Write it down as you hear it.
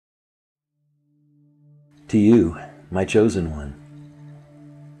To you, my chosen one,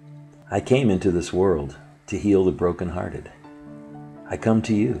 I came into this world to heal the brokenhearted. I come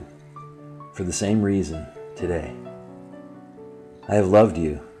to you for the same reason today. I have loved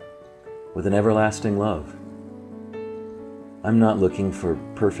you with an everlasting love. I'm not looking for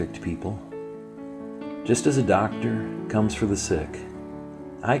perfect people. Just as a doctor comes for the sick,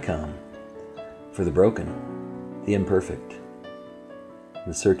 I come for the broken, the imperfect,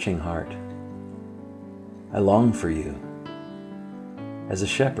 the searching heart. I long for you as a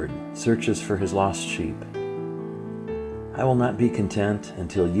shepherd searches for his lost sheep. I will not be content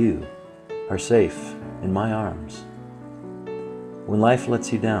until you are safe in my arms. When life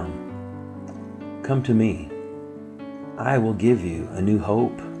lets you down, come to me. I will give you a new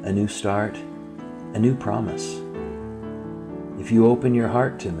hope, a new start, a new promise. If you open your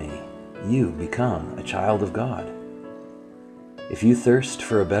heart to me, you become a child of God. If you thirst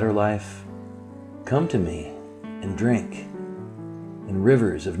for a better life, come to me and drink, and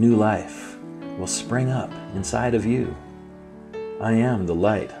rivers of new life will spring up inside of you. I am the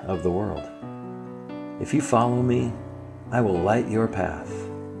light of the world. If you follow me, I will light your path.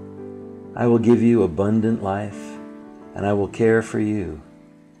 I will give you abundant life, and I will care for you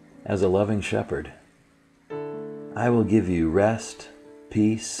as a loving shepherd. I will give you rest,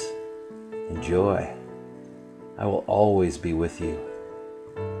 peace, and joy. I will always be with you.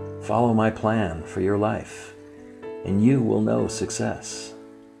 Follow my plan for your life, and you will know success.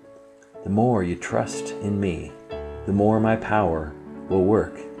 The more you trust in me, the more my power will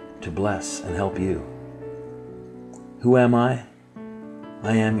work to bless and help you. Who am I?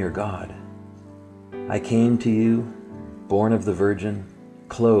 I am your God. I came to you, born of the Virgin,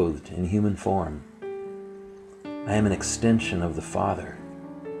 clothed in human form. I am an extension of the Father.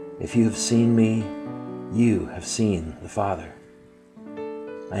 If you have seen me, you have seen the Father.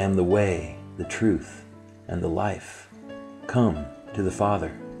 I am the way, the truth, and the life. Come to the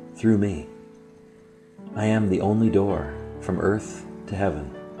Father through me. I am the only door from earth to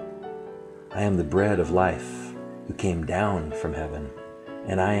heaven. I am the bread of life who came down from heaven,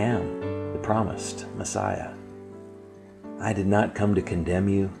 and I am the promised Messiah. I did not come to condemn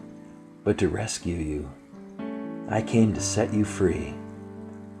you, but to rescue you. I came to set you free.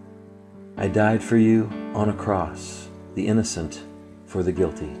 I died for you on a cross, the innocent for the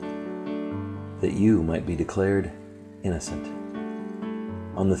guilty, that you might be declared innocent.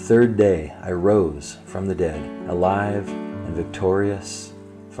 On the third day I rose from the dead, alive and victorious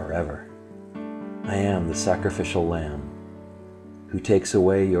forever. I am the sacrificial lamb who takes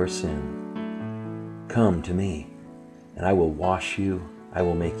away your sin. Come to me, and I will wash you, I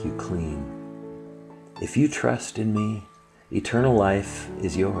will make you clean. If you trust in me, eternal life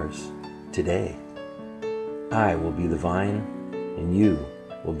is yours today. I will be the vine, and you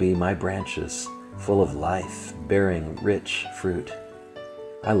will be my branches, full of life, bearing rich fruit.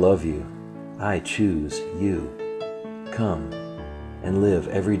 I love you. I choose you. Come and live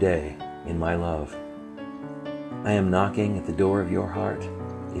every day in my love. I am knocking at the door of your heart.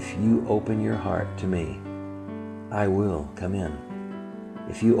 If you open your heart to me, I will come in.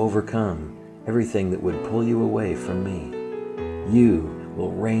 If you overcome everything that would pull you away from me, you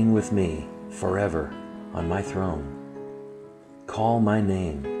will reign with me forever on my throne. Call my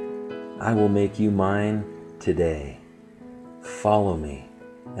name. I will make you mine today. Follow me,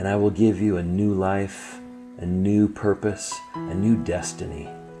 and I will give you a new life, a new purpose, a new destiny.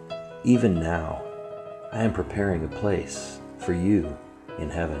 Even now, I am preparing a place for you in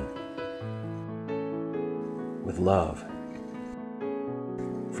heaven. With love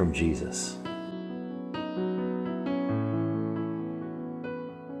from Jesus.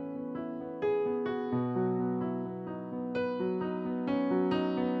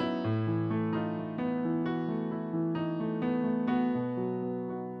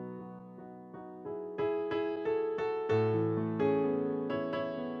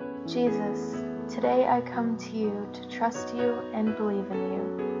 Jesus, today I come to you to trust you and believe in you.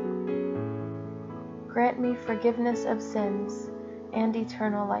 Grant me forgiveness of sins and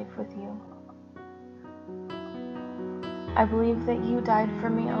eternal life with you. I believe that you died for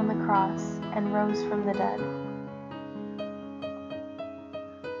me on the cross and rose from the dead.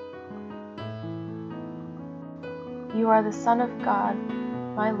 You are the Son of God,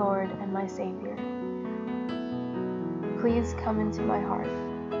 my Lord and my Savior. Please come into my heart.